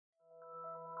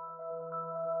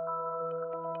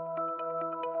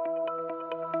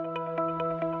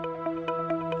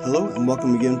Hello and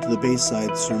welcome again to the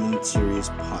Bayside Sermon Series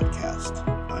podcast.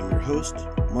 I'm your host,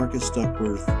 Marcus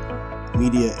Duckworth,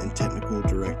 Media and Technical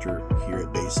Director here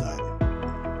at Bayside.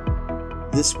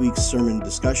 This week's sermon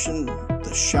discussion,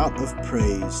 The Shout of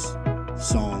Praise,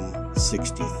 Psalm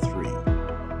 63.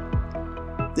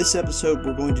 This episode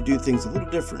we're going to do things a little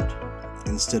different.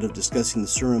 Instead of discussing the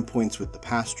sermon points with the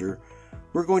pastor,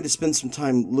 we're going to spend some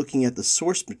time looking at the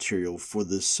source material for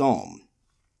this psalm.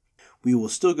 We will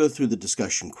still go through the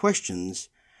discussion questions,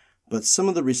 but some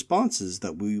of the responses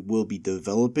that we will be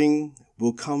developing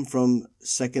will come from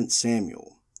 2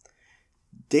 Samuel.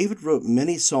 David wrote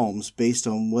many psalms based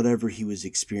on whatever he was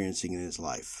experiencing in his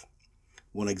life.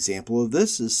 One example of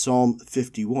this is Psalm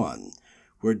 51,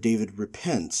 where David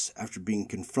repents after being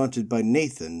confronted by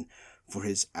Nathan for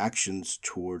his actions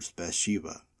towards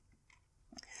Bathsheba.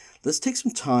 Let's take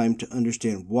some time to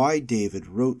understand why David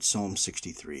wrote Psalm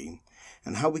 63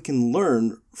 and how we can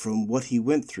learn from what he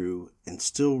went through and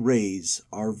still raise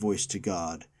our voice to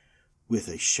God with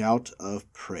a shout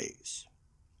of praise.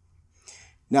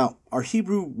 Now, our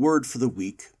Hebrew word for the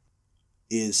week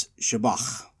is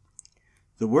shabach.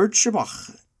 The word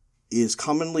shabach is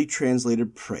commonly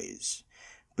translated praise,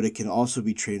 but it can also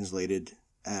be translated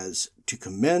as to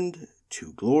commend,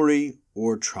 to glory,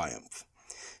 or triumph.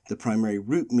 The primary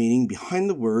root meaning behind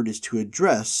the word is to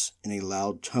address in a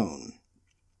loud tone.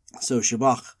 So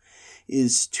shabach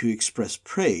is to express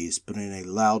praise, but in a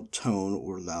loud tone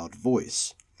or loud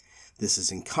voice. This is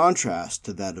in contrast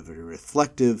to that of a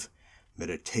reflective,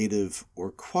 meditative, or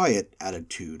quiet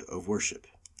attitude of worship.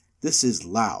 This is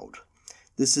loud.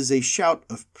 This is a shout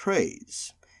of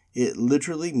praise. It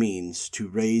literally means to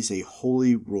raise a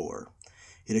holy roar.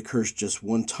 It occurs just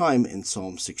one time in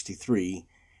Psalm 63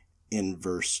 in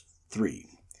verse 3.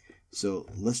 So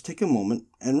let's take a moment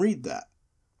and read that.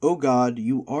 O God,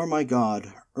 you are my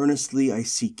God, earnestly I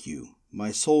seek you.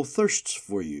 My soul thirsts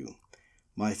for you.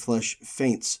 My flesh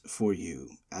faints for you,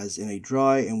 as in a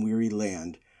dry and weary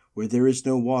land where there is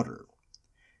no water.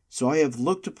 So I have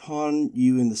looked upon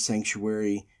you in the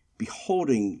sanctuary,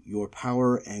 beholding your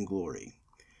power and glory.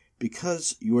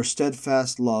 Because your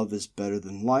steadfast love is better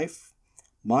than life,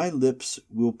 my lips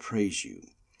will praise you.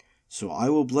 So I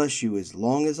will bless you as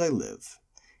long as I live.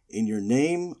 In your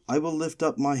name I will lift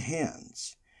up my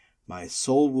hands. My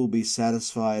soul will be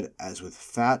satisfied as with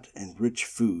fat and rich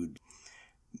food,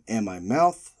 and my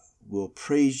mouth will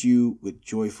praise you with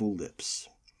joyful lips.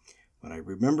 When I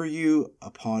remember you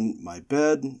upon my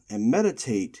bed and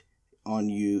meditate on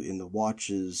you in the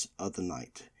watches of the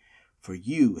night, for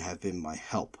you have been my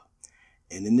help,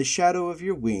 and in the shadow of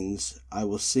your wings I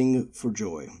will sing for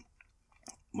joy.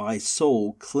 My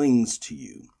soul clings to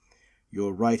you.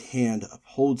 Your right hand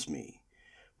upholds me.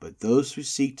 But those who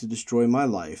seek to destroy my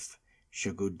life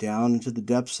shall go down into the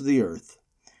depths of the earth.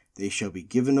 They shall be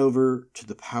given over to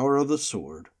the power of the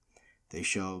sword. They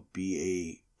shall be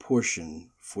a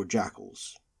portion for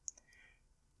jackals.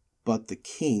 But the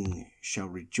king shall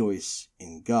rejoice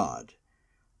in God.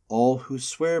 All who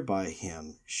swear by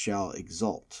him shall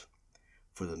exult.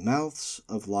 For the mouths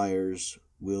of liars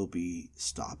will be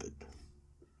stopped.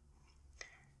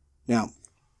 Now,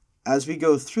 as we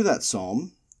go through that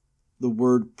psalm, the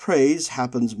word praise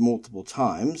happens multiple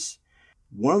times.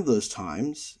 One of those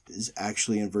times is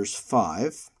actually in verse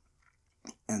 5,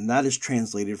 and that is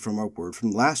translated from our word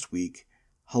from last week,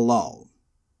 halal. All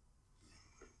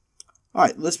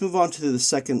right, let's move on to the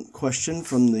second question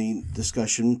from the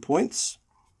discussion points.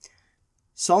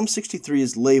 Psalm 63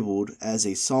 is labeled as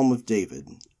a Psalm of David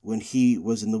when he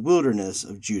was in the wilderness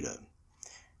of Judah.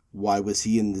 Why was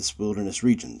he in this wilderness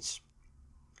regions?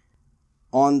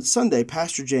 On Sunday,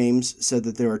 Pastor James said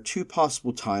that there are two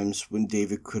possible times when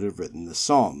David could have written the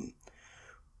psalm.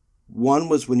 One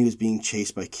was when he was being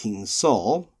chased by King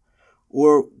Saul,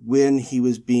 or when he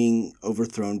was being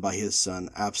overthrown by his son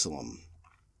Absalom.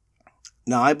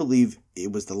 Now, I believe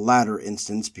it was the latter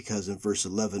instance because in verse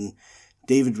 11,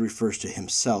 David refers to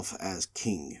himself as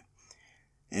king.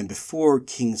 And before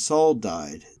King Saul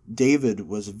died, David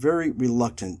was very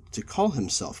reluctant to call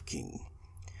himself king.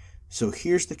 So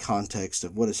here's the context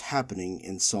of what is happening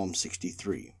in Psalm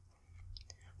 63.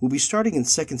 We'll be starting in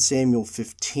 2 Samuel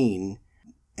 15,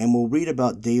 and we'll read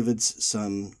about David's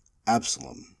son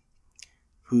Absalom,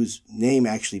 whose name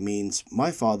actually means,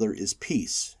 "My father is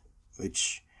peace,"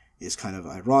 which is kind of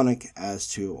ironic as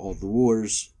to all the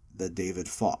wars that David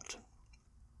fought.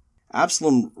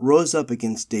 Absalom rose up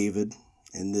against David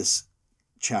in this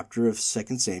chapter of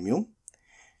 2 Samuel,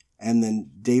 and then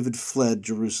David fled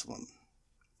Jerusalem.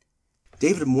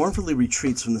 David mournfully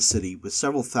retreats from the city with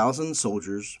several thousand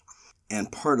soldiers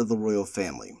and part of the royal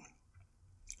family.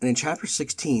 And in chapter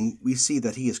 16, we see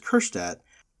that he is cursed at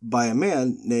by a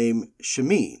man named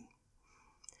Shimei.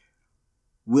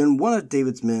 When one of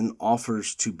David's men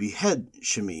offers to behead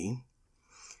Shimei,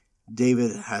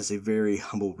 David has a very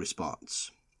humble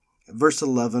response. Verse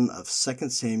 11 of 2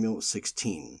 Samuel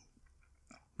 16.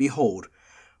 Behold,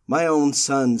 my own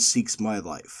son seeks my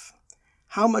life.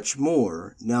 How much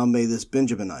more now may this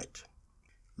Benjaminite?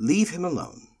 Leave him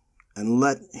alone, and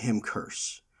let him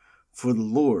curse, for the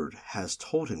Lord has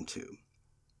told him to.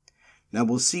 Now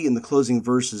we'll see in the closing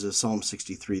verses of Psalm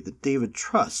 63 that David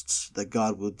trusts that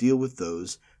God will deal with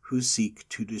those who seek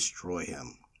to destroy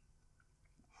him.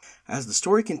 As the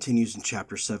story continues in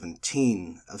chapter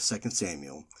 17 of 2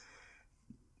 Samuel,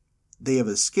 they have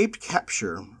escaped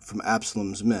capture from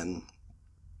Absalom's men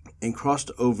and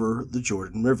crossed over the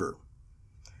Jordan River.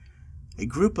 A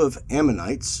group of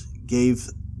Ammonites gave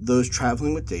those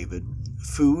traveling with David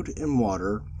food and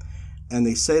water, and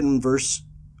they said in verse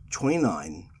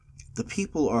 29, "The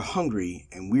people are hungry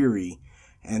and weary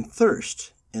and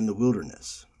thirst in the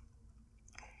wilderness."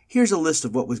 Here's a list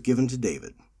of what was given to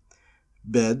David: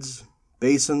 beds,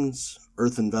 basins,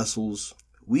 earthen vessels,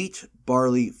 wheat,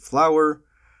 barley, flour,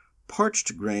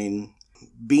 parched grain,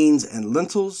 beans and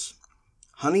lentils,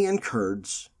 honey and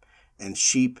curds, and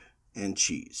sheep and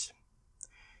cheese,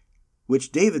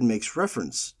 which David makes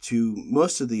reference to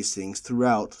most of these things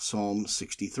throughout Psalm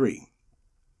 63.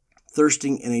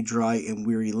 Thirsting in a dry and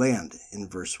weary land in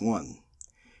verse 1.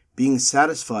 Being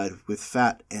satisfied with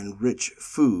fat and rich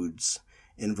foods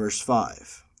in verse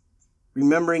 5.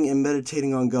 Remembering and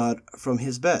meditating on God from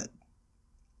his bed.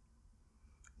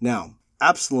 Now,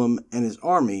 Absalom and his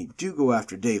army do go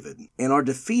after David and are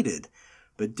defeated,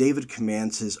 but David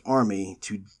commands his army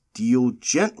to deal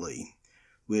gently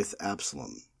with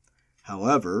Absalom.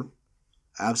 However,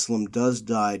 Absalom does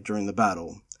die during the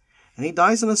battle, and he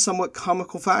dies in a somewhat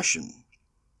comical fashion.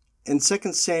 In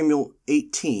 2 Samuel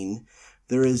 18,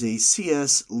 there is a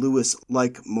C.S.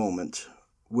 Lewis-like moment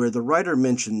where the writer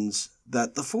mentions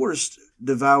that the forest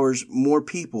devours more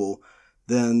people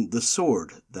than the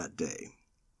sword that day.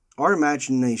 Our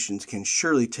imaginations can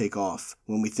surely take off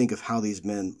when we think of how these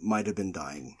men might have been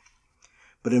dying.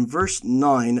 But in verse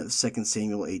 9 of 2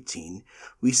 Samuel 18,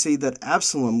 we see that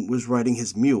Absalom was riding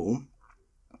his mule,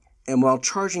 and while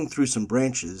charging through some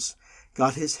branches,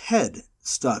 got his head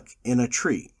stuck in a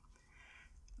tree.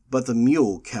 But the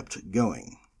mule kept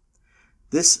going.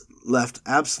 This left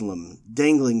Absalom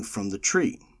dangling from the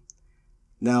tree.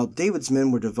 Now, David's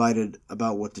men were divided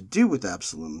about what to do with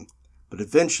Absalom, but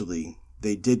eventually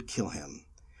they did kill him.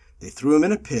 They threw him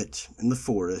in a pit in the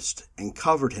forest and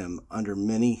covered him under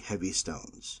many heavy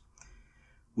stones,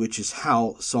 which is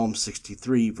how Psalm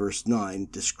 63 verse 9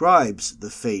 describes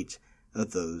the fate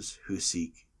of those who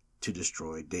seek to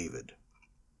destroy David.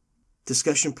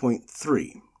 Discussion point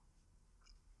 3.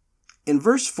 In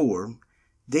verse 4,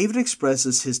 David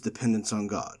expresses his dependence on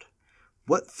God.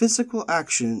 What physical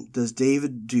action does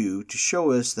David do to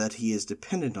show us that he is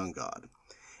dependent on God?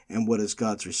 And what is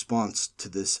God's response to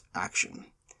this action?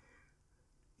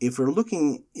 If we're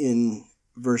looking in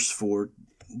verse 4,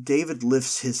 David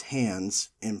lifts his hands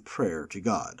in prayer to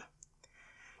God.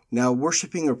 Now,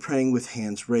 worshiping or praying with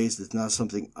hands raised is not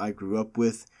something I grew up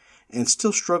with and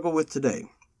still struggle with today.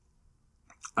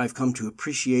 I've come to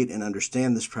appreciate and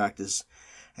understand this practice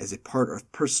as a part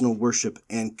of personal worship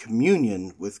and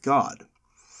communion with God.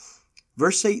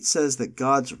 Verse 8 says that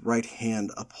God's right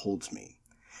hand upholds me.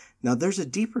 Now, there's a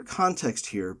deeper context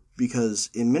here because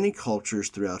in many cultures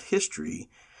throughout history,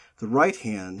 the right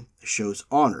hand shows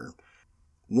honor.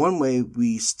 One way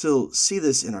we still see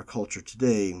this in our culture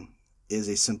today is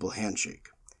a simple handshake.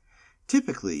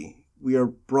 Typically, we are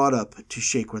brought up to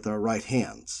shake with our right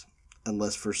hands,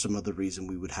 unless for some other reason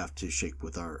we would have to shake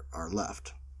with our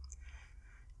left.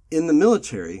 In the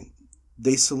military,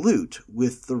 they salute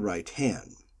with the right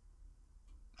hand.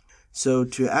 So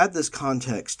to add this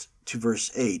context to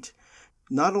verse 8,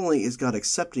 not only is God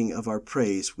accepting of our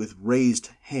praise with raised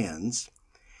hands,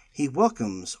 he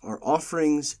welcomes our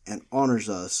offerings and honors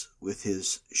us with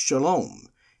his shalom,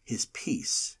 his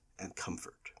peace and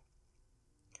comfort.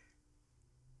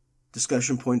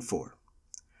 Discussion point 4.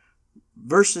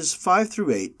 Verses 5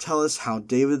 through 8 tell us how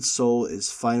David's soul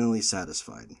is finally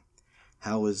satisfied.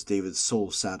 How is David's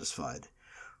soul satisfied?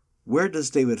 Where does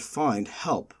David find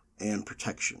help and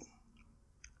protection?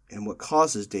 And what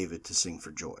causes David to sing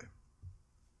for joy?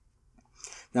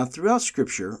 Now, throughout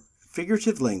Scripture,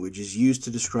 figurative language is used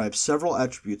to describe several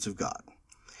attributes of God.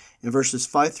 In verses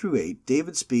 5 through 8,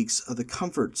 David speaks of the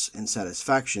comforts and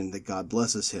satisfaction that God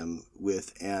blesses him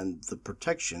with and the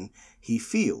protection he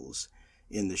feels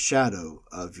in the shadow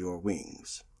of your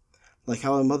wings, like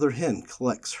how a mother hen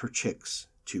collects her chicks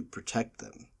to protect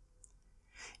them.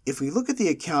 If we look at the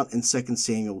account in 2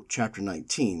 Samuel chapter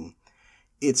 19,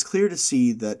 it's clear to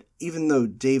see that even though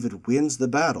David wins the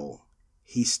battle,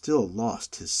 he still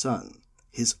lost his son,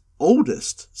 his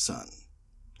oldest son.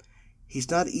 He's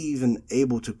not even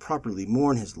able to properly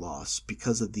mourn his loss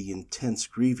because of the intense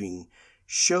grieving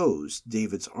shows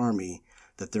David's army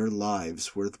that their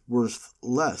lives were worth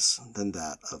less than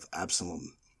that of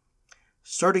Absalom.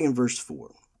 Starting in verse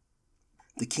 4,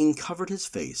 the king covered his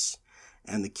face,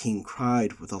 and the king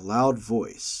cried with a loud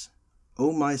voice,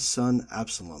 "O my son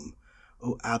Absalom,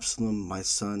 O Absalom, my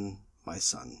son, my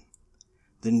son."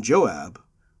 Then Joab,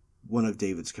 one of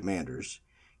David's commanders,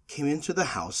 came into the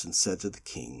house and said to the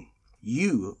king,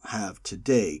 "You have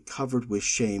today covered with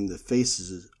shame the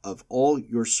faces of all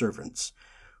your servants,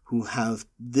 who have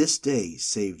this day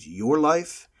saved your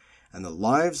life, and the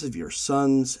lives of your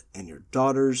sons and your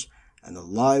daughters, and the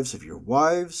lives of your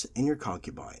wives and your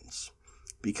concubines,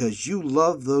 because you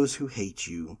love those who hate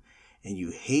you, and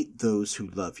you hate those who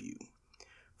love you.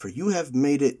 For you have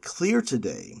made it clear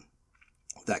today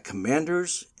that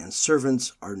commanders and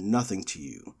servants are nothing to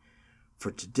you.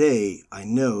 For today I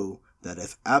know that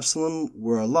if Absalom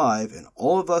were alive and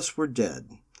all of us were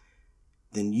dead,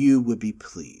 then you would be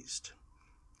pleased.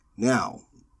 Now,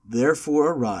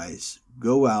 therefore arise,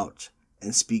 go out,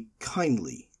 and speak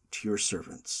kindly to your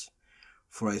servants.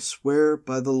 For I swear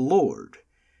by the Lord,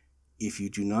 if you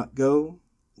do not go,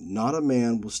 not a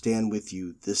man will stand with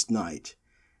you this night,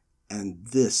 and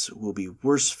this will be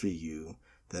worse for you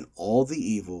than all the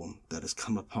evil that has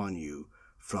come upon you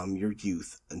from your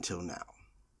youth until now."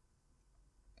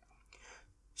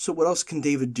 So what else can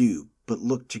David do but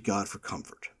look to God for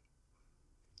comfort?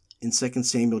 In 2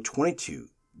 Samuel 22,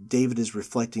 David is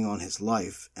reflecting on his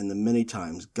life and the many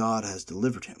times God has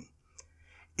delivered him.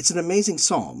 It's an amazing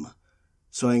psalm,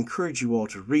 so I encourage you all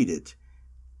to read it,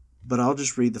 but I'll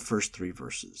just read the first 3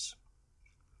 verses.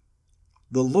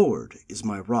 "The Lord is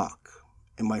my rock,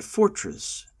 and my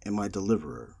fortress, and my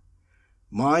deliverer,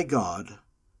 my God,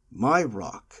 my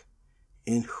rock,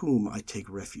 in whom I take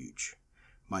refuge,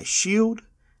 my shield,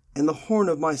 and the horn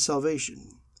of my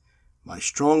salvation, my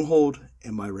stronghold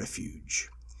and my refuge.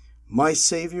 My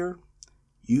Savior,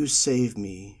 you save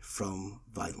me from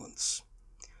violence.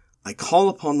 I call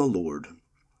upon the Lord,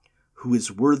 who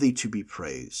is worthy to be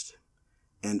praised,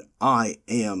 and I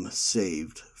am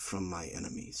saved from my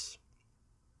enemies."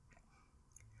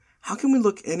 How can we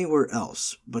look anywhere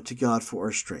else but to God for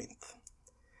our strength?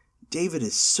 David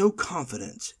is so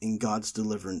confident in God's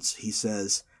deliverance, he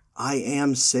says, "I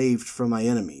am saved from my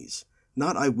enemies,"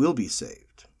 not "I will be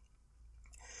saved."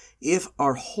 If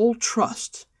our whole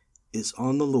trust is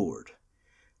on the Lord,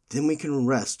 then we can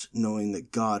rest knowing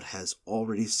that God has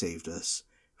already saved us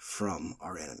from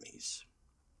our enemies.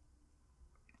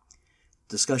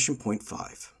 Discussion point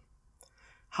 5.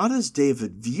 How does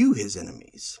David view his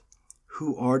enemies?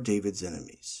 Who are David's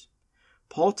enemies?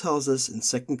 Paul tells us in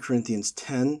 2 Corinthians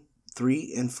 10,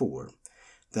 3 and 4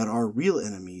 that our real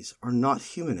enemies are not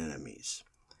human enemies.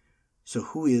 So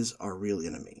who is our real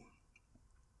enemy?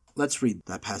 Let's read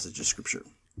that passage of Scripture.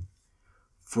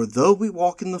 "For though we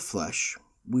walk in the flesh,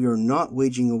 we are not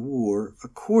waging a war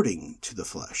according to the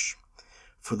flesh.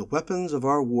 For the weapons of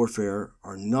our warfare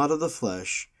are not of the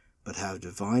flesh, but have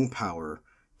divine power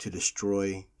to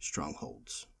destroy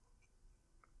strongholds."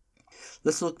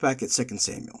 Let's look back at 2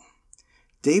 Samuel.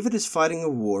 David is fighting a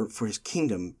war for his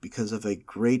kingdom because of a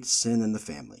great sin in the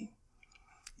family.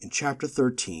 In chapter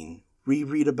 13, we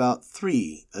read about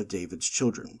 3 of David's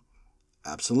children: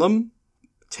 Absalom,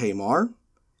 Tamar,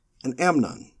 and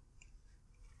Amnon.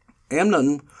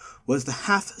 Amnon was the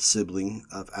half-sibling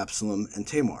of Absalom and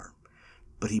Tamar,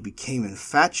 but he became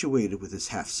infatuated with his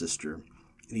half-sister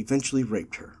and eventually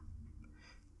raped her.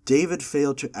 David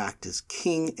failed to act as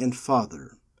king and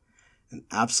father, and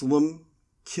Absalom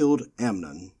killed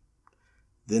Amnon,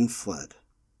 then fled.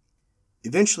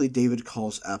 Eventually, David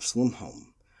calls Absalom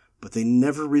home, but they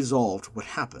never resolved what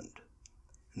happened.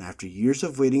 And after years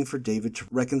of waiting for David to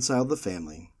reconcile the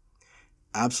family,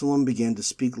 Absalom began to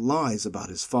speak lies about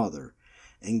his father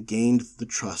and gained the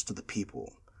trust of the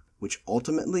people, which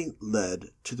ultimately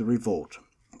led to the revolt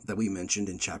that we mentioned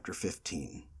in chapter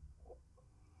 15.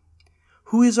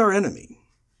 Who is our enemy?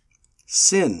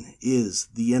 Sin is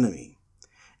the enemy,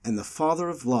 and the father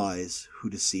of lies who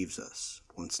deceives us,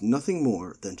 wants nothing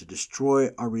more than to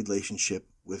destroy our relationship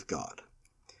with God.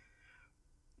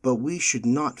 But we should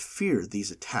not fear these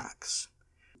attacks.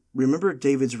 Remember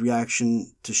David's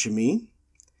reaction to Shimei?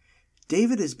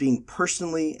 David is being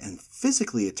personally and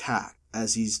physically attacked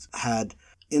as he's had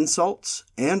insults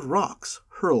and rocks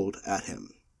hurled at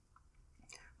him.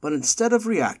 But instead of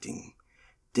reacting,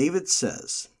 David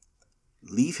says,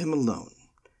 "Leave him alone.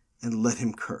 and let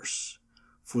him curse,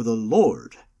 for the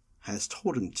Lord has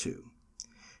told him to.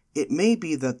 It may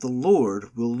be that the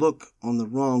Lord will look on the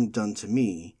wrong done to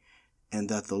me, and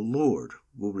that the Lord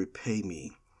will repay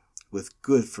me with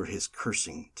good for his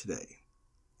cursing today.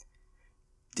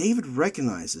 David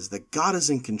recognizes that God is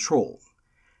in control,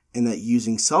 and that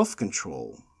using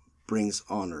self-control brings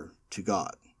honor to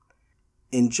God.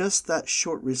 In just that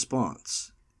short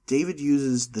response, David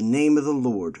uses the name of the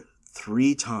Lord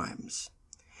 3 times.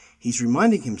 He's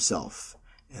reminding himself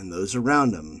and those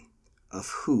around him of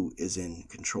who is in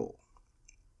control.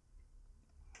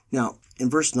 Now, in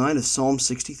verse 9 of Psalm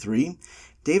 63,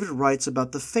 David writes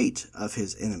about the fate of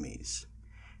his enemies.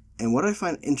 And what I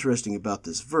find interesting about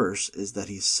this verse is that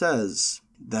he says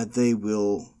that they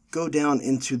will go down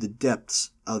into the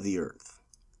depths of the earth.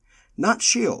 Not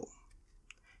Sheol.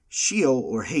 Sheol,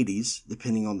 or Hades,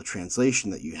 depending on the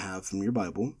translation that you have from your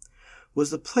Bible, was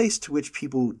the place to which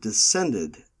people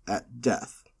descended at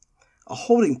death, a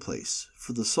holding place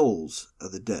for the souls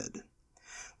of the dead.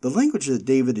 The language that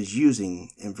David is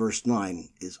using in verse 9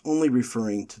 is only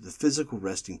referring to the physical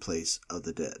resting place of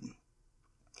the dead.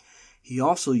 He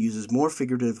also uses more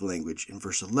figurative language in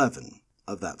verse 11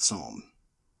 of that psalm.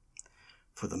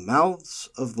 For the mouths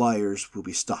of liars will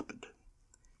be stopped,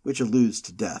 which alludes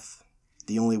to death,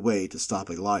 the only way to stop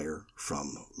a liar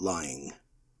from lying.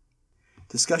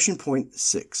 Discussion point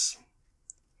 6.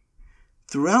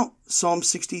 Throughout Psalm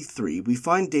 63, we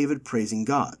find David praising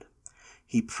God.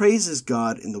 He praises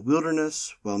God in the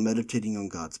wilderness while meditating on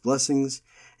God's blessings,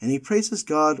 and he praises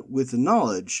God with the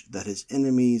knowledge that his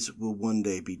enemies will one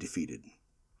day be defeated.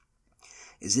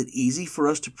 Is it easy for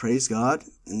us to praise God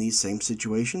in these same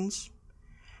situations?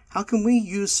 How can we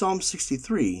use Psalm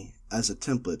 63 as a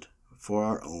template for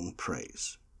our own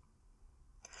praise?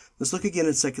 Let's look again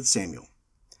at 2 Samuel.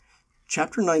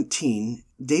 Chapter 19,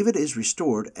 David is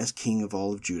restored as king of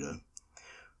all of Judah.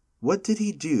 What did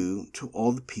he do to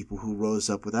all the people who rose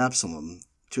up with Absalom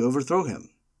to overthrow him?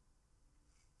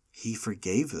 He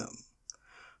forgave them.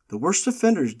 The worst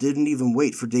offenders didn't even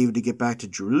wait for David to get back to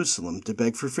Jerusalem to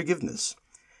beg for forgiveness.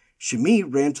 Shimei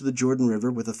ran to the Jordan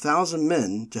River with 1,000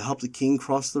 men to help the king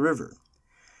cross the river.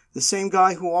 The same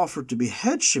guy who offered to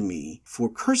behead Shimei for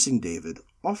cursing David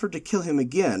offered to kill him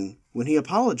again when he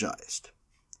apologized.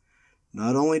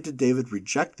 Not only did David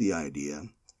reject the idea,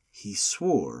 he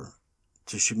swore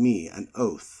to Shimei an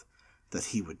oath that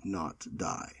he would not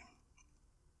die.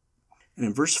 And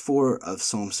in verse 4 of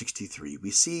Psalm 63,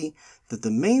 we see that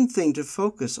the main thing to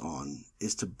focus on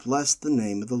is to bless the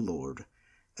name of the Lord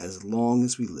as long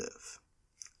as we live.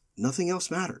 Nothing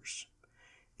else matters.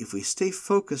 If we stay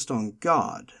focused on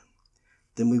God,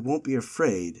 then we won't be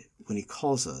afraid when he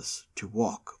calls us to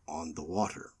walk on the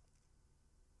water.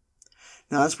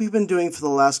 Now, as we've been doing for the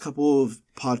last couple of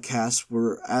podcasts,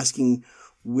 we're asking,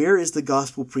 where is the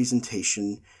gospel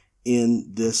presentation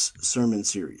in this sermon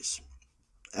series?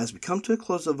 As we come to a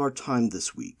close of our time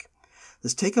this week,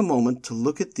 let's take a moment to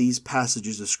look at these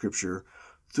passages of Scripture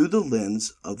through the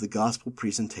lens of the gospel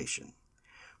presentation.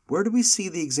 Where do we see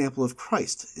the example of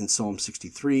Christ in Psalm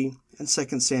 63 and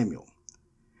 2 Samuel?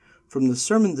 From the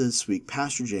sermon this week,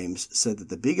 Pastor James said that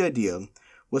the big idea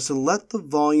was to let the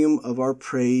volume of our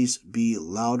praise be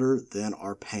louder than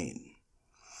our pain.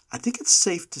 I think it's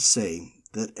safe to say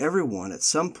that everyone at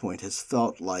some point has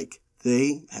felt like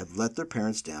they have let their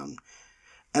parents down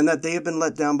and that they have been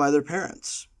let down by their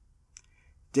parents.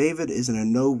 David is in a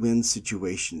no-win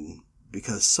situation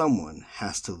because someone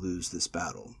has to lose this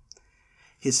battle.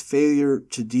 His failure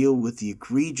to deal with the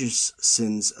egregious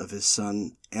sins of his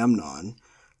son Amnon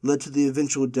led to the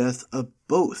eventual death of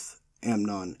both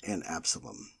Amnon and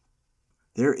Absalom.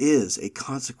 There is a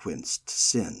consequence to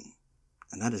sin,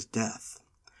 and that is death.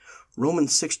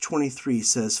 Romans 6:23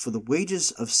 says, "For the wages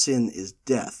of sin is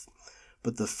death,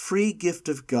 but the free gift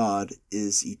of God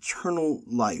is eternal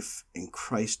life in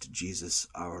Christ Jesus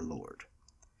our Lord."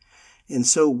 And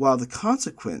so while the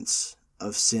consequence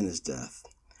of sin is death,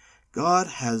 God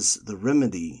has the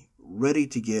remedy ready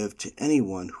to give to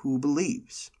anyone who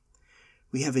believes.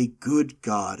 We have a good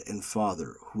God and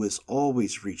Father who is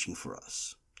always reaching for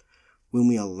us. When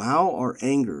we allow our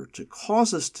anger to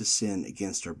cause us to sin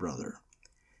against our brother,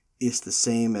 it's the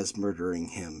same as murdering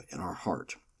him in our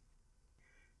heart.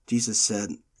 Jesus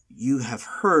said, "You have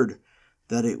heard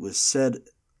that it was said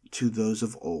to those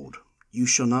of old, 'You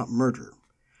shall not murder,'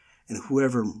 and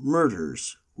whoever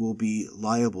murders will be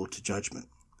liable to judgment.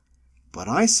 But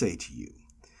I say to you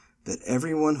that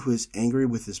everyone who is angry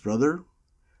with his brother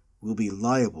will be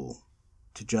liable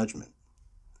to judgment."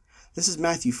 This is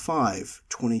Matthew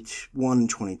 5:21 and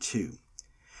 22.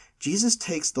 Jesus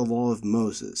takes the law of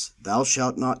Moses, "Thou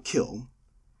shalt not kill,"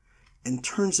 and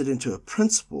turns it into a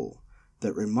principle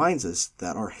that reminds us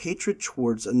that our hatred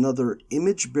towards another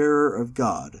image bearer of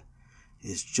God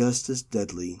is just as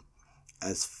deadly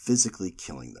as physically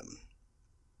killing them.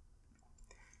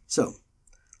 So,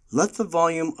 let the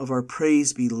volume of our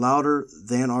praise be louder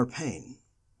than our pain.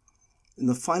 In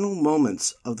the final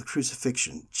moments of the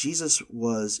crucifixion, Jesus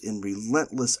was in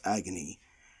relentless agony,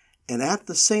 and at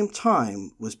the same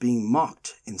time was being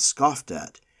mocked and scoffed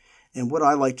at, in what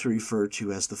I like to refer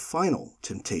to as the final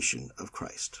temptation of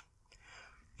Christ.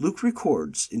 Luke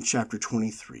records in chapter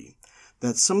 23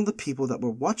 that some of the people that were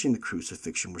watching the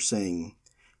crucifixion were saying,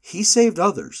 "He saved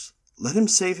others, let him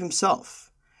save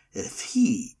himself. If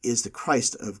he is the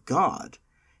Christ of God,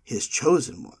 his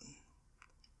chosen one."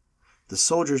 The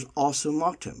soldiers also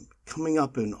mocked him, coming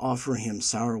up and offering him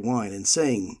sour wine and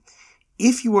saying,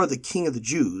 "If you are the King of the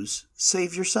Jews,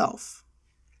 save yourself."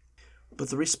 But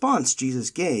the response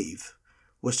Jesus gave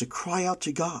was to cry out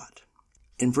to God.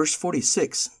 In verse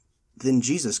 46, then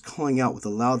Jesus, calling out with a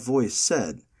loud voice,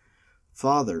 said,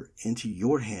 "Father, into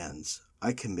your hands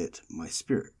I commit my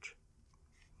spirit."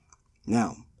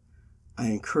 Now, I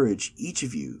encourage each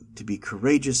of you to be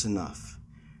courageous enough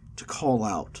to call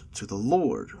out to the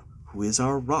Lord, who is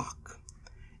our rock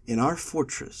and our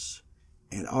fortress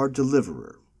and our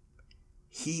deliverer.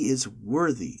 He is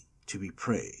worthy to be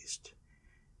praised,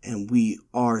 and we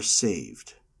are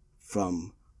saved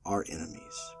from our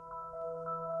enemies.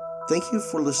 Thank you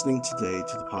for listening today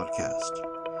to the podcast.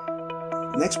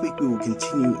 Next week we will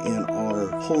continue in our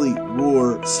Holy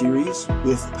Roar series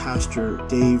with Pastor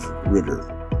Dave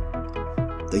Ritter.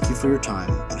 Thank you for your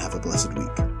time and have a blessed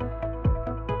week.